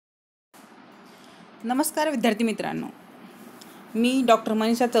नमस्कार विद्यार्थी मित्रांनो, मी डॉक्टर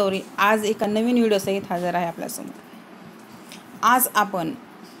मनीषा चौरे आज एका नवीन व्हिडिओसहित हजर आहे आपल्यासमोर. आज आपण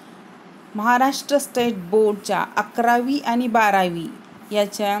महाराष्ट्र स्टेट बोर्डच्या 11वी आणि 12वी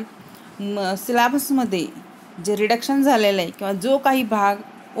याच्या सिलेबसमध्ये जे रिडक्शन झालेलं आहे किंवा जो काही भाग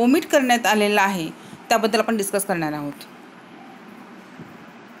ओमिट करण्यात आलेला आहे त्याबद्दल आपण डिस्कस करणार आहोत.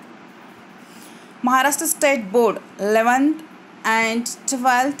 Maharashtra state board 11th and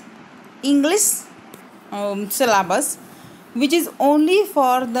 12th English syllabus, which is only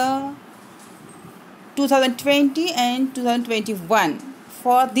for the 2020 and 2021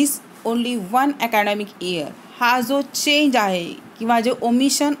 for this only one academic year. हा जो चेंज आहे किंवा जो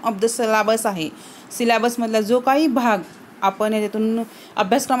ओमिशन ऑफ द सिलेबस आहे, सिलेबसमधला जो काही भाग आपण याच्यातून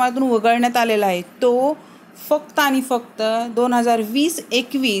अभ्यासक्रमातून वगळण्यात आलेला आहे तो फक्त आणि फक्त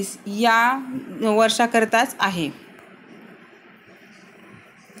 2020-21 या वर्षाकरताच आहे.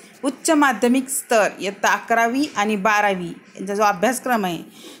 उच्च माध्यमिक स्तर इयत्ता 11वी आणि 12वी यांचा जो अभ्यासक्रम आहे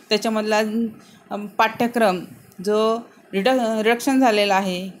त्याच्यामधला पाठ्यक्रम जो रिडक्शन झालेला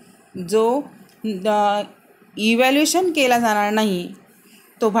आहे, जो इव्हॅल्युएशन केला जाणार नाही,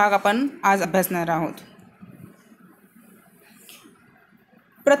 तो भाग आपण आज अभ्यासणार आहोत.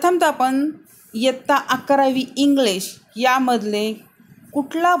 प्रथमतः आपण इयत्ता 11वी इंग्लिश यामधले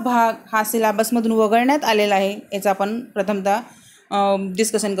कुठला भाग हा सिलेबसमधून वगळण्यात आलेला आहे याचा आपण प्रथमतः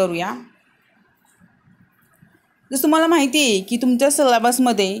डिस्कशन करूया. जसं तुम्हाला माहिती आहे की तुमच्या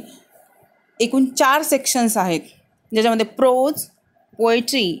सिलेबसमध्ये एकूण 4 सेक्शन्स आहेत, ज्याच्यामध्ये प्रोज,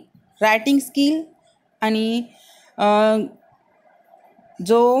 पोएट्री, रायटिंग स्किल आणि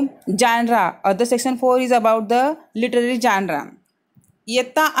जो जॅनरा the section 4 is about the literary जॅनरा.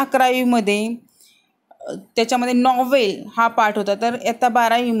 इयत्ता 11वीमध्ये त्याच्यामध्ये नॉवेल हा पार्ट होता, तर इयत्ता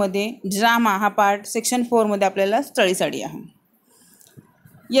 12वीमध्ये ड्रामा हा पार्ट सेक्शन 4मध्ये आपल्याला स्टडीसाठी आहे.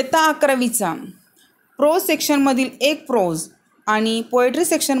 इयत्ता 11वीचा प्रोज सेक्शनमधील एक प्रोज आणि पोएट्री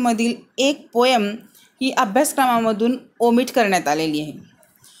सेक्शनमधील एक पोएम ही अभ्यासक्रमामधून ओमिट करण्यात आलेली आहे.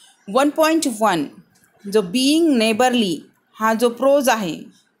 1.1 जो बीइंग नेबरली हा जो प्रोज आहे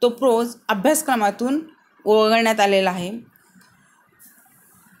तो प्रोज अभ्यासक्रमातून वगळण्यात आलेला आहे,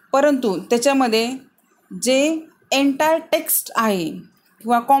 परंतु त्याच्यामध्ये जे एंटायर टेक्स्ट आहे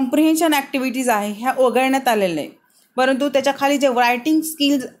किंवा कॉम्प्रिहेन्शन ॲक्टिव्हिटीज आहे ह्या वगळण्यात आलेल्या आहे. परंतु त्याच्या खाली जे रायटिंग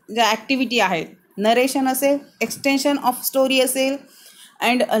स्किल्स ज्या ॲक्टिव्हिटी आहेत, नरेशन असेल, एक्सटेन्शन ऑफ स्टोरी असेल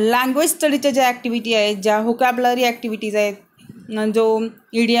अँड लँग्वेज स्टडीच्या ज्या ॲक्टिव्हिटी आहेत, ज्या व्होकॅबलरी ॲक्टिव्हिटीज आहेत, जो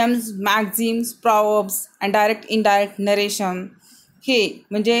idioms, मॅक्झिम्स, प्रॉवर्ब्स and direct indirect narration, हे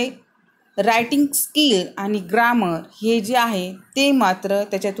म्हणजे रायटिंग स्किल आणि ग्रामर हे जे आहे ते मात्र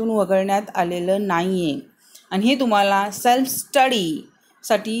त्याच्यातून वगळण्यात आलेलं नाही आहे. आणि हे तुम्हाला सेल्फ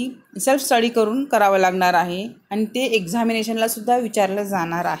स्टडी करून करावं लागणार आहे आणि ते एक्झामिनेशनलासुद्धा विचारलं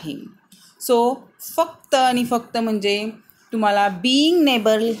जाणार आहे. सो फक्त आणि फक्त म्हणजे तुम्हाला बीइंग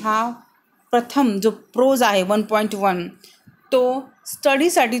नेबरली हा प्रथम जो प्रोज आहे 1.1 तो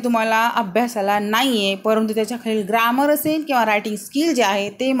स्टडीसाठी तुम्हाला अभ्यासाला नाही आहे, परंतु त्याच्याखालील ग्रामर असेल किंवा रायटिंग स्किल जे आहे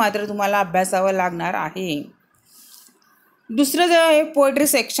ते मात्र तुम्हाला अभ्यासावं लागणार आहे. दुसरं जे आहे पोएट्री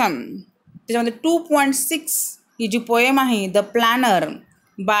सेक्शन, त्याच्यामध्ये 2.6 ही जी पोएम आहे the planar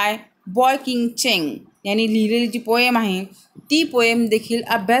bye boy king चेंग यांनी लिहिलेली जी पोएम आहे ती पोएम देखील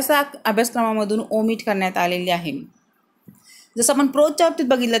अभ्यासक्रमामधून ओमिट करण्यात आलेली आहे. जसं आपण प्रोजच्या बाबतीत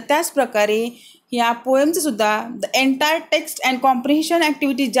बघितलं त्याच प्रकारे या पोएमचं सुद्धा the entire text and comprehension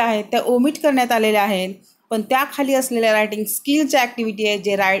activities ज्या आहेत त्या ओमिट करण्यात आलेल्या आहेत, पण त्याखाली असलेल्या रायटिंग स्किलच्या ॲक्टिव्हिटी आहेत,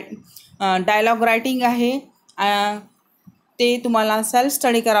 जे डायलॉग रायटिंग आहे ते तुम्हाला सेल्फ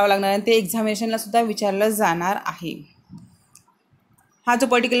स्टडी करावं लागणार आहे, ते एक्झामिनेशनलासुद्धा विचारलं जाणार आहे. हा जो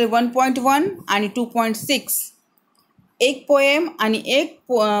पर्टिक्युलर 1.1 आणि 2.6 एक पोएम आणि एक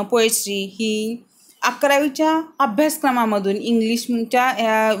पोएट्री ही 11वीच्या अभ्यासक्रमामधून इंग्लिशच्या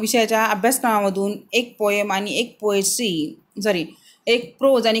या विषयाच्या अभ्यासक्रमामधून एक पोएम आणि एक एक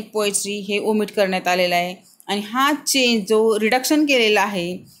प्रोज आणि एक पोएट्री हे ओमिट करण्यात आलेलं आहे. आणि हा चेंज जो रिडक्शन केलेला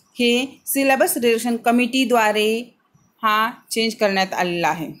आहे हे सिलेबस रिडक्शन कमिटीद्वारे हा चेंज करण्यात आलेला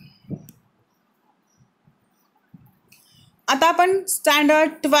आहे. आता आपण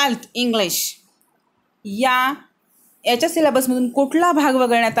स्टँडर्ड 12th इंग्लिश याच्या सिलेबसमधून कुठला भाग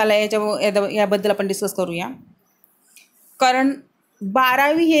वगळण्यात आला आहे याबद्दल आपण डिस्कस करूया. कारण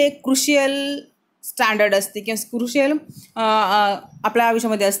 12वी हे एक क्रुशियल स्टँडर्ड असते किंवा क्रुशियल आपल्या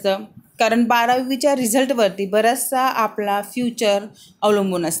आयुष्यामध्ये असतं, कारण 12वीच्या रिझल्टवरती बराचसा आपला फ्युचर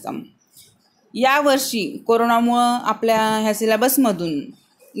अवलंबून असतं. यावर्षी कोरोनामुळं आपल्या ह्या सिलेबसमधून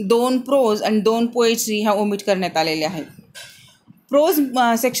 2 प्रोज आणि 2 पोएट्री ह्या ओमिट करण्यात आलेल्या आहेत. प्रोज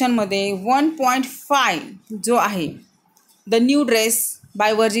सेक्शनमध्ये 1.5 जो आहे the new dress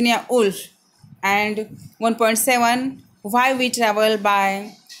bye Virginia wolf and 1.7 why we travel by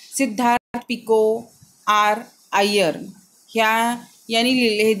Siddharth pico R Iyer यांनी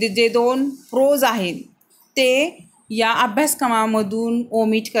लिहिले. हे जे 2 प्रोज आहेत ते या अभ्यासक्रमामधून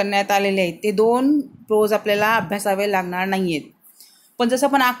ओमिट करण्यात आलेले आहेत. ते 2 प्रोज आपल्याला अभ्यासावे लागणार नाही आहेत. पण जसं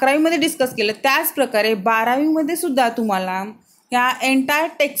आपण 11वीमध्ये डिस्कस केलं त्याच प्रकारे 12वीमध्ये सुद्धा तुम्हाला ह्या एंटायर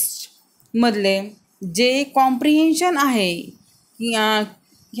टेक्स्टमधले जे कॉम्प्रिहेन्शन आहे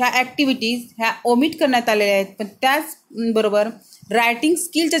ह्या ॲक्टिव्हिटीज ह्या ओमिट करण्यात आलेल्या आहेत. पण त्याचबरोबर रायटिंग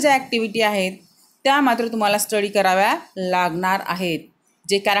स्किलच्या ज्या ॲक्टिव्हिटी आहेत त्या मात्र तुम्हाला स्टडी कराव्या लागणार आहेत.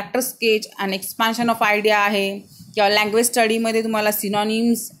 जे कॅरेक्टर स्केच आणि एक्सपान्शन ऑफ आयडिया आहे किंवा लँग्वेज स्टडीमध्ये तुम्हाला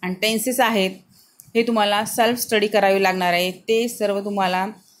सिनॉनिम्स आणि टेन्सेस आहेत हे तुम्हाला सेल्फ स्टडी करावी लागणार आहे. ते सर्व तुम्हाला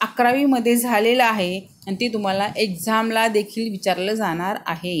 11वीमध्ये झालेलं आहे आणि ते तुम्हाला एक्झामला देखील विचारलं जाणार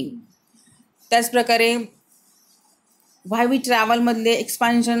आहे. त्याचप्रकारे व्हाय वी ट्रॅव्हलमधले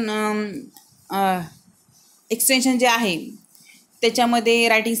एक्सटेन्शन जे आहे त्याच्यामध्ये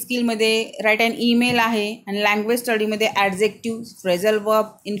रायटिंग स्किलमध्ये राईट अँड ईमेल आहे आणि लँग्वेज स्टडीमध्ये ॲडजेक्टिव्ह, फ्रेझल वर्ब,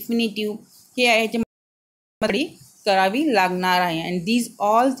 इन्फिनिटिव्ह हे आहे याची करावी लागणार आहे. And these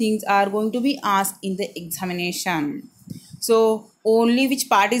all things R going to be asked in the examination. So only which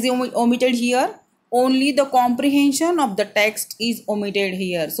part is omitted here? Only the comprehension of the text is omitted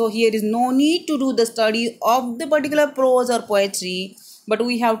here. So here is no need to do the study of the particular prose or poetry, but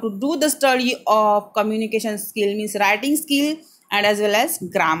we have to do the study of communication skill, means writing skill and as well as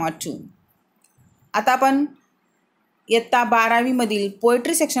grammar too. आता आपण इयत्ता 12वीमधील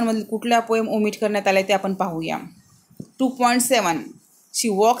poetry सेक्शनमधील कुठल्या poem omit करण्यात आल्या ते आपण पाहूया. 2.7 she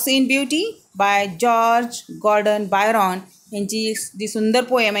walks in beauty by George Gordon बायरॉन यांची जी सुंदर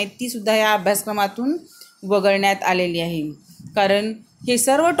पोएम आहे ती सुद्धा या अभ्यासक्रमातून वगळण्यात आलेली आहे. कारण हे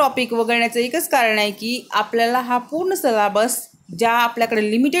सर्व टॉपिक वगळण्याचं एकच कारण आहे की आपल्याला हा पूर्ण सिलेबस ज्या आपल्याकडे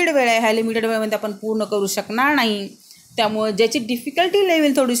लिमिटेड वेळ आहे ह्या लिमिटेड वेळेमध्ये आपण पूर्ण करू शकणार नाही. त्यामुळे ज्याची डिफिकल्टी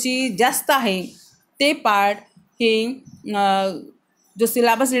लेवल थोडीशी जास्त आहे ते पार्ट हे जो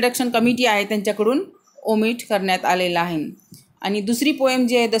सिलेबस रिडक्शन कमिटी आहे त्यांच्याकडून ओमिट करण्यात आलेला आहे. आणि दुसरी पोएम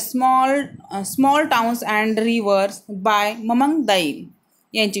जी आहे the small towns and reverse bye ममंग दाईल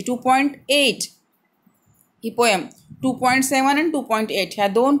यांची 2.8 ही पोएम 2.7 आणि 2.8 ह्या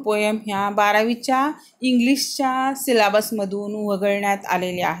 2 पोएम ह्या 12वीच्या इंग्लिशच्या सिलेबसमधून वगळण्यात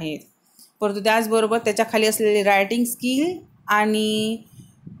आलेल्या आहेत. परंतु त्याचबरोबर त्याच्याखाली असलेले रायटिंग स्किल आणि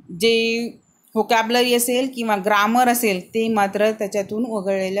जे व्होकॅबलरी असेल किंवा ग्रामर असेल ते मात्र त्याच्यातून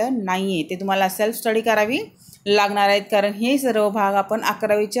वगळलेलं नाही आहे. ते तुम्हाला सेल्फ स्टडी करावी लागणार आहेत. कारण हे सर्व भाग आपण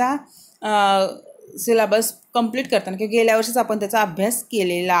 11वीच्या सिलेबस कंप्लीट करताना किंवा गेल्या वर्षीच आपण त्याचा अभ्यास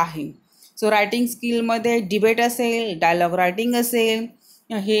केलेला आहे. सो रायटिंग स्किलमध्ये डिबेट असेल, डायलॉग रायटिंग असेल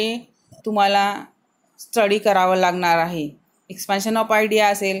हे तुम्हाला स्टडी करावं लागणार आहे. एक्सपान्शन ऑफ आयडिया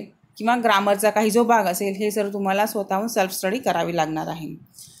असेल किंवा ग्रामरचा काही जो भाग असेल हे सर्व तुम्हाला स्वतःहून सेल्फ स्टडी करावी लागणार आहे.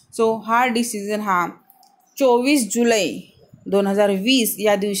 सो हा डिसिजन हा 24 जुलै 2020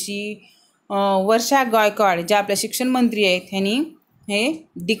 या दिवशी वर्षा गायकवाड ज्या आपल्या शिक्षण मंत्री आहेत ह्यांनी हे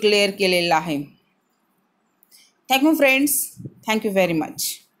डिक्लेअर केलेलं आहे. Thank you friends, thank you very much.